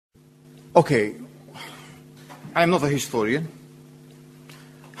Okay, I'm not a historian.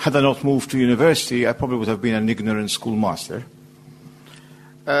 Had I not moved to university, I probably would have been an ignorant schoolmaster.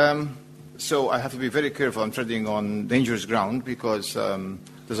 So I have to be very careful. I'm treading on dangerous ground because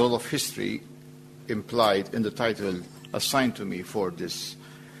there's a lot of history implied in the title assigned to me for this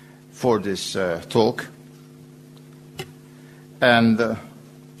talk. And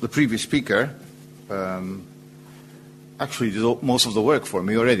the previous speaker actually did most of the work for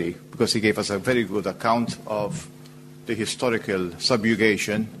me already, because he gave us a very good account of the historical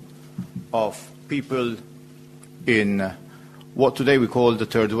subjugation of people in what today we call the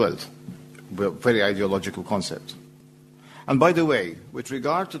Third World, a very ideological concept. And by the way, with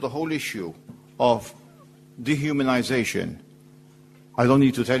regard to the whole issue of dehumanization, I don't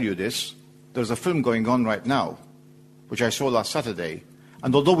need to tell you this. There's a film going on right now, which I saw last Saturday,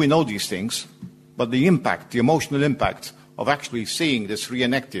 and although we know these things, but the impact, the emotional impact of actually seeing this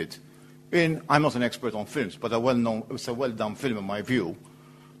reenacted in, I'm not an expert on films, but it's a well-done film in my view,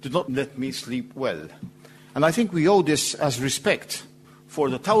 did not let me sleep well. And I think we owe this as respect for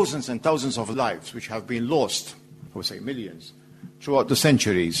the thousands and thousands of lives which have been lost, I would say millions, throughout the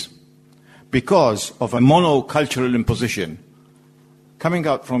centuries, because of a monocultural imposition coming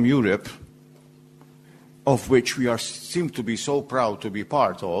out from Europe, of which we seem to be so proud to be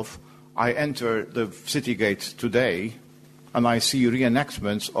part of. I enter the city gate today and I see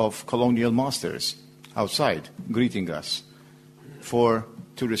reenactments of colonial masters outside greeting us for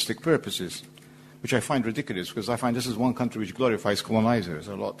touristic purposes, which I find ridiculous because I find this is one country which glorifies colonizers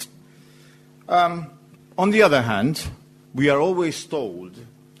a lot. On the other hand, we are always told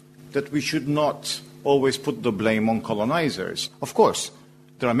that we should not always put the blame on colonizers. Of course,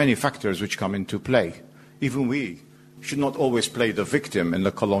 there are many factors which come into play. Even we should not always play the victim in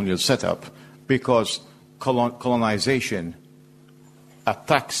the colonial setup, because colonization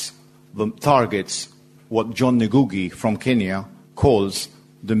attacks, targets what John Ngugi from Kenya calls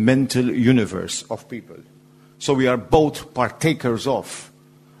the mental universe of people. So we are both partakers of.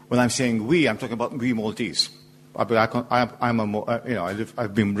 When I'm saying we, I'm talking about we Maltese. I've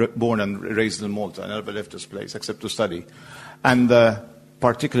been born and raised in Malta. I never left this place except to study. And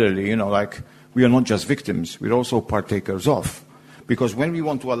particularly, we are not just victims, we're also partakers of. Because when we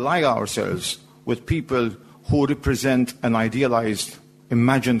want to ally ourselves with people who represent an idealized,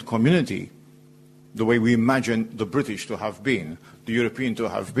 imagined community, the way we imagine the British to have been, the European to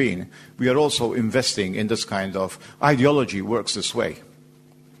have been, we are also investing in this kind of ideology works this way.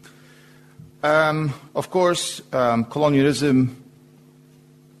 Of course, colonialism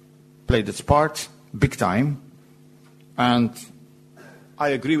played its part, big time, and I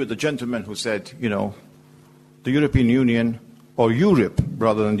agree with the gentleman who said, the European Union, or Europe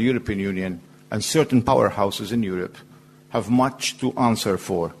rather than the European Union, and certain powerhouses in Europe have much to answer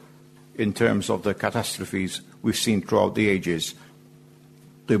for in terms of the catastrophes we've seen throughout the ages,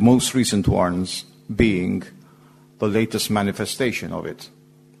 the most recent ones being the latest manifestation of it,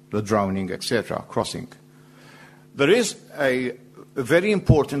 the drowning, etc., crossing. There is a very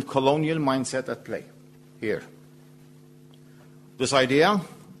important colonial mindset at play here. This idea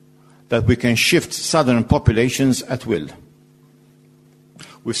that we can shift southern populations at will.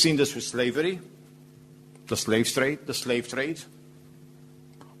 We've seen this with slavery, the slave trade,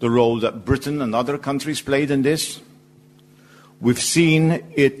 the role that Britain and other countries played in this. We've seen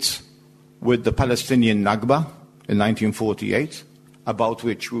it with the Palestinian Nakba in 1948, about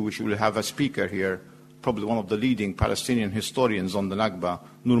which we will have a speaker here, probably one of the leading Palestinian historians on the Nakba,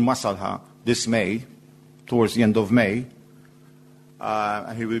 Nur Masalha, this May, towards the end of May.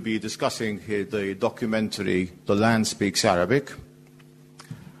 And he will be discussing the documentary, The Land Speaks Arabic.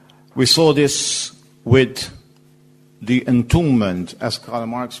 We saw this with the entombment, as Karl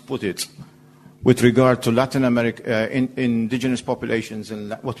Marx put it, with regard to Latin America, indigenous populations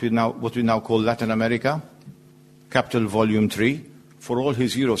in what we now call Latin America, Capital Volume 3. For all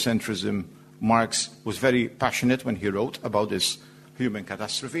his Eurocentrism, Marx was very passionate when he wrote about this human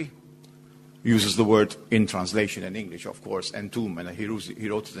catastrophe. Uses the word in translation in English, of course, entombment, and he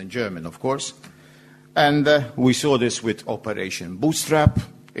wrote it in German, of course. And we saw this with Operation Bootstrap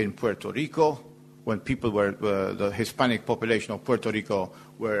in Puerto Rico, when people the Hispanic population of Puerto Rico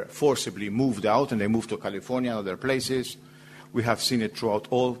were forcibly moved out, and they moved to California and other places. We have seen it throughout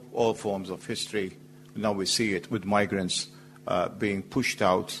all forms of history. Now we see it with migrants being pushed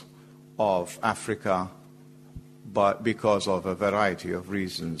out of Africa, but because of a variety of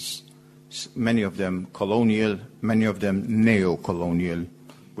reasons. Many of them colonial, many of them neo-colonial,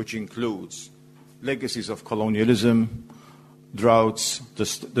 which includes legacies of colonialism, droughts,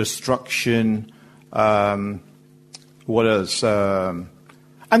 destruction, what else?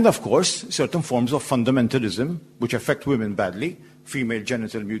 And of course, certain forms of fundamentalism, which affect women badly, female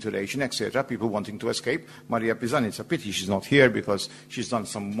genital mutilation, etc., people wanting to escape. Maria Pisani, it's a pity she's not here because she's done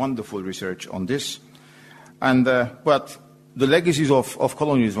some wonderful research on this. And, but the legacies of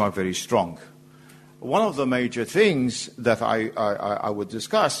colonialism are very strong. One of the major things that I would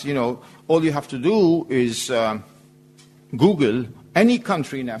discuss, you know, all you have to do is Google any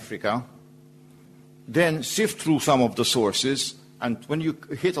country in Africa, then sift through some of the sources, and when you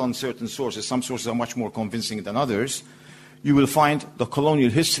hit on certain sources, some sources are much more convincing than others, you will find the colonial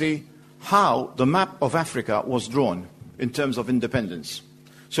history, how the map of Africa was drawn in terms of independence.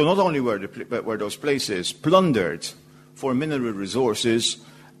 So not only were those places plundered for mineral resources,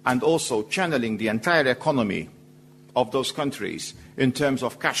 and also channeling the entire economy of those countries in terms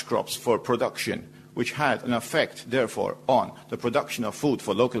of cash crops for production, which had an effect, therefore, on the production of food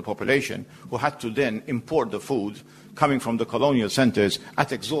for local population, who had to then import the food coming from the colonial centers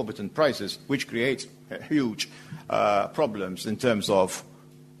at exorbitant prices, which creates huge problems in terms of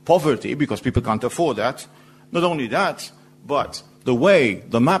poverty, because people can't afford that. Not only that, but the way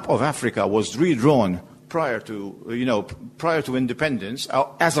the map of Africa was redrawn prior to independence,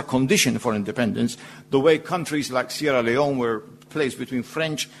 as a condition for independence, the way countries like Sierra Leone were placed between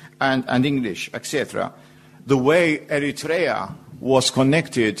French and English, etc., the way Eritrea was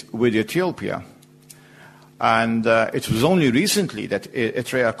connected with Ethiopia. And it was only recently that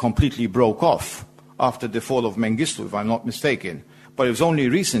Eritrea completely broke off after the fall of Mengistu, if I'm not mistaken. But it was only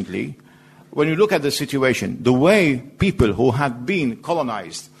recently. When you look at the situation, the way people who had been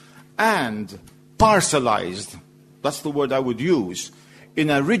colonized and parcelized, that's the word I would use, in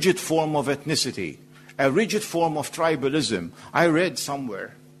a rigid form of ethnicity, a rigid form of tribalism. I read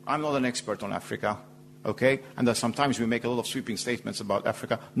somewhere, I'm not an expert on Africa, okay, and that sometimes we make a lot of sweeping statements about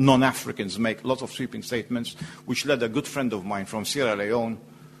Africa. Non-Africans make lots of sweeping statements, which led a good friend of mine from Sierra Leone,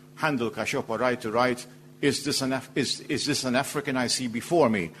 Handel Kashopa, right to write, is this an African I see before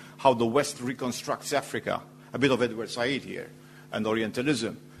me? How the West reconstructs Africa. A bit of Edward Said here, and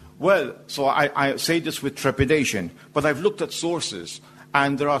Orientalism. Well, so I say this with trepidation, but I've looked at sources,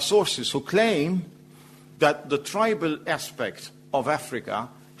 and there are sources who claim that the tribal aspect of Africa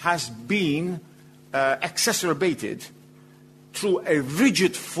has been exacerbated through a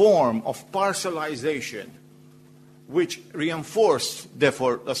rigid form of parcelization, which reinforced,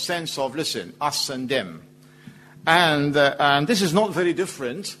 therefore, a sense of, listen, us and them. And this is not very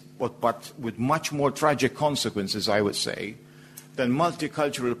different, but with much more tragic consequences, I would say, than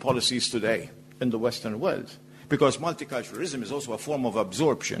multicultural policies today in the Western world. Because multiculturalism is also a form of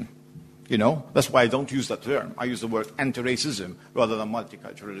absorption. You know, that's why I don't use that term. I use the word anti-racism rather than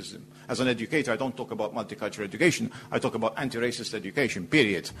multiculturalism. As an educator, I don't talk about multicultural education. I talk about anti-racist education,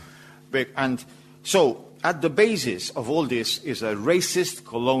 period. And so, at the basis of all this is a racist,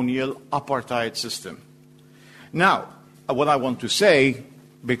 colonial, apartheid system. Now, what I want to say,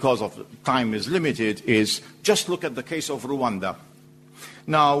 because of time is limited, is just look at the case of Rwanda.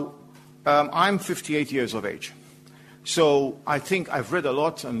 Now, I'm 58 years of age. So I think I've read a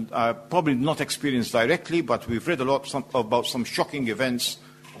lot, and probably not experienced directly, but we've read a lot about some shocking events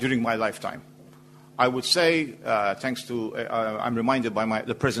during my lifetime. I would say, thanks to, I'm reminded by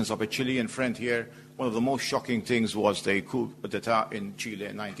the presence of a Chilean friend here, one of the most shocking things was the coup d'etat in Chile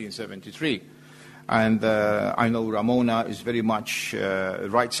in 1973. And I know Ramona is very much,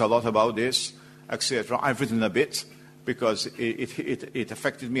 writes a lot about this, etc. I've written a bit, because it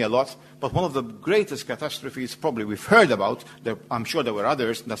affected me a lot. But one of the greatest catastrophes probably we've heard about, I'm sure there were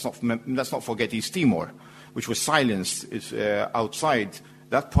others, let's not forget East Timor, which was silenced outside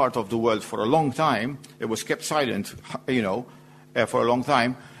that part of the world for a long time. It was kept silent, for a long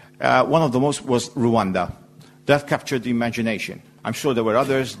time. One of the most was Rwanda. That captured the imagination. I'm sure there were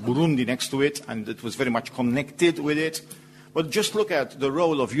others, Burundi next to it, and it was very much connected with it. But just look at the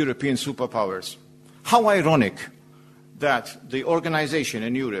role of European superpowers. How ironic that the organization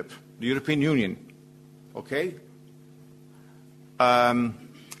in Europe, the European Union, okay,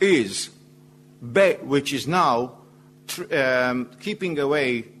 which is now keeping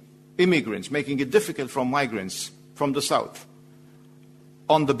away immigrants, making it difficult for migrants from the south,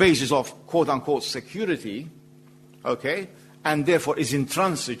 on the basis of quote-unquote security, okay, and therefore is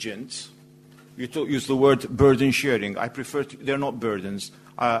intransigent. You use the word burden sharing. I prefer they're not burdens.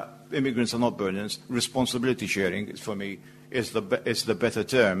 Immigrants are not burdens. Responsibility sharing, for me, is the better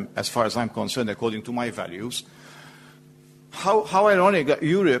term, as far as I'm concerned, according to my values. How ironic that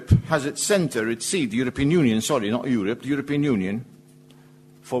Europe has its center, its seat, the European Union, sorry, not Europe, the European Union,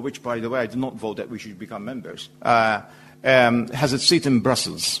 for which, by the way, I did not vote that we should become members, has its seat in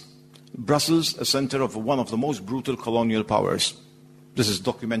Brussels. Brussels, a center of one of the most brutal colonial powers. This is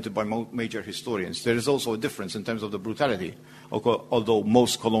documented by major historians. There is also a difference in terms of the brutality, although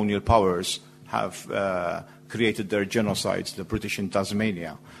most colonial powers have created their genocides. The British in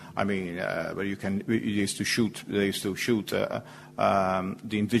Tasmania, I mean, where they used to shoot the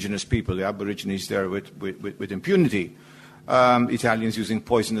indigenous people, the Aborigines there with impunity. Italians using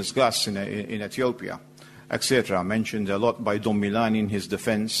poisonous gas in Ethiopia, etc. Mentioned a lot by Don Milani in his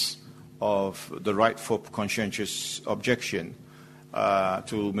defense of the right for conscientious objection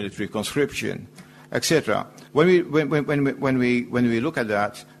to military conscription, etc. When we look at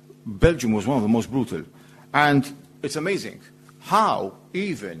that, Belgium was one of the most brutal, and it's amazing how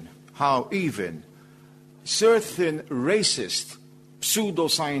even certain racist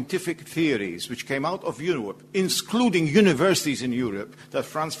pseudo-scientific theories which came out of Europe, including universities in Europe that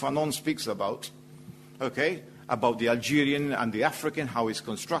Frantz Fanon speaks about, okay, about the Algerian and the African, how it's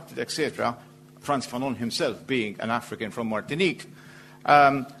constructed, etc. Frantz Fanon himself being an African from Martinique.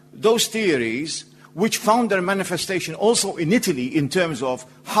 Those theories, which found their manifestation also in Italy in terms of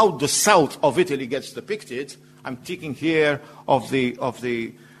how the south of Italy gets depicted. I'm thinking here of the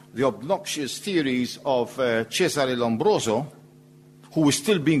obnoxious theories of Cesare Lombroso, who is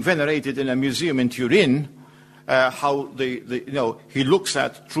still being venerated in a museum in Turin, how he looks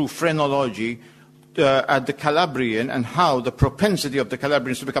at, through phrenology, at the Calabrian and how the propensity of the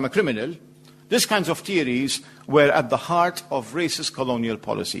Calabrians to become a criminal. These kinds of theories were at the heart of racist colonial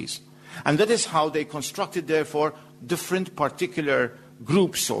policies. And that is how they constructed, therefore, different particular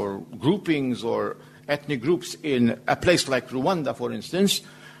groups or groupings or ethnic groups in a place like Rwanda, for instance,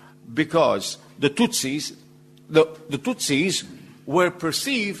 because the Tutsis were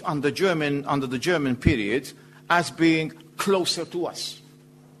perceived under the German period as being closer to us,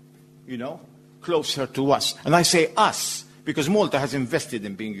 closer to us. And I say us because Malta has invested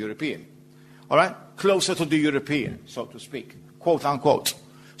in being European, all right? Closer to the European, so to speak, quote unquote.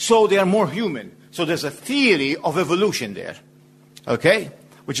 So they are more human. So there's a theory of evolution there, okay,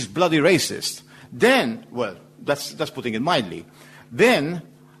 which is bloody racist. Then, well, that's putting it mildly. Then,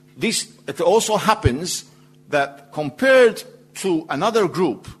 it also happens that compared to another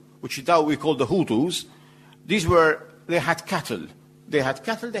group, which now we call the Hutus, they had cattle. They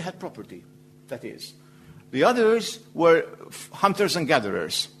had property, that is. The others were hunters and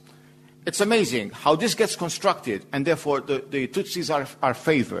gatherers. It's amazing how this gets constructed, and therefore the Tutsis are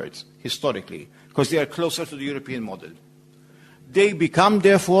favored historically, because they are closer to the European model. They become,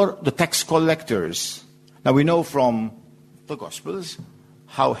 therefore, the tax collectors. Now we know from the Gospels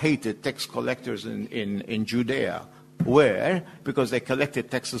how hated tax collectors in Judea were, because they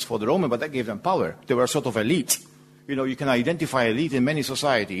collected taxes for the Roman, but that gave them power. They were a sort of elite. You can identify elite in many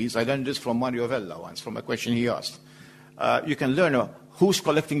societies. I learned this from Mario Vella once, from a question he asked. You can learn who's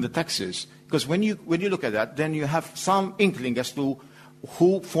collecting the taxes, because when you look at that, then you have some inkling as to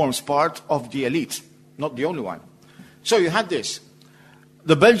who forms part of the elite, not the only one. So you had this.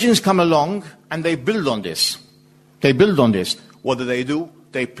 The Belgians come along and they build on this. What do?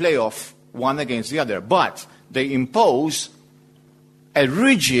 They play off one against the other, but they impose a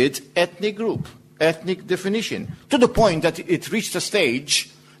rigid ethnic group, ethnic definition, to the point that it reached a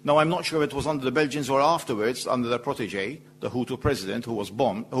stage. Now, I'm not sure if it was under the Belgians or afterwards, under their protege, the Hutu president, who was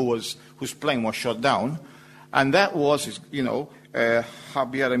bombed, whose plane was shot down, and that was,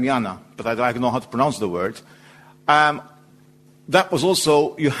 Habyarimana, but I don't know how to pronounce the word. That was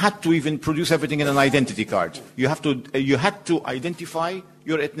also, you had to even produce everything in an identity card. You had to identify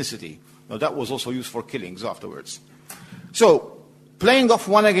your ethnicity. Now, that was also used for killings afterwards. So, playing off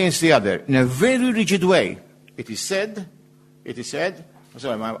one against the other in a very rigid way, it is said,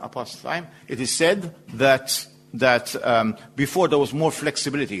 sorry, I passed time. It is said that before there was more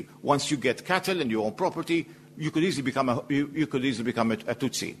flexibility. Once you get cattle and your own property, you could easily become a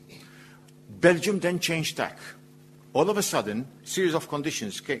Tutsi. Belgium then changed tack. All of a sudden, a series of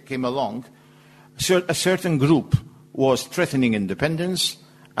conditions came along. A certain group was threatening independence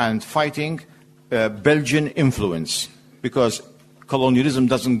and fighting Belgian influence, because colonialism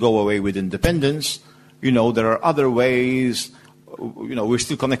doesn't go away with independence. There are other ways. We're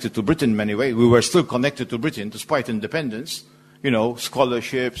still connected to Britain in many ways. We were still connected to Britain despite independence.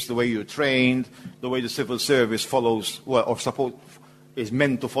 Scholarships, the way you're trained, the way the civil service follows, is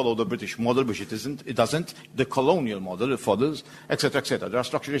meant to follow the British model, which it isn't. It doesn't. The colonial model, it follows, etc., etc. There are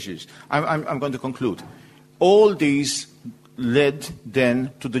structural issues. I'm going to conclude. All these led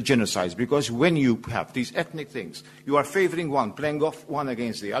then to the genocides, because when you have these ethnic things, you are favoring one, playing off one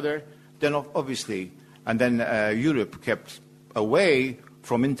against the other, then obviously, and then Europe kept away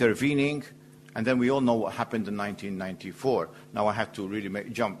from intervening, and then we all know what happened in 1994. Now I had to really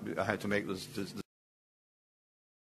make this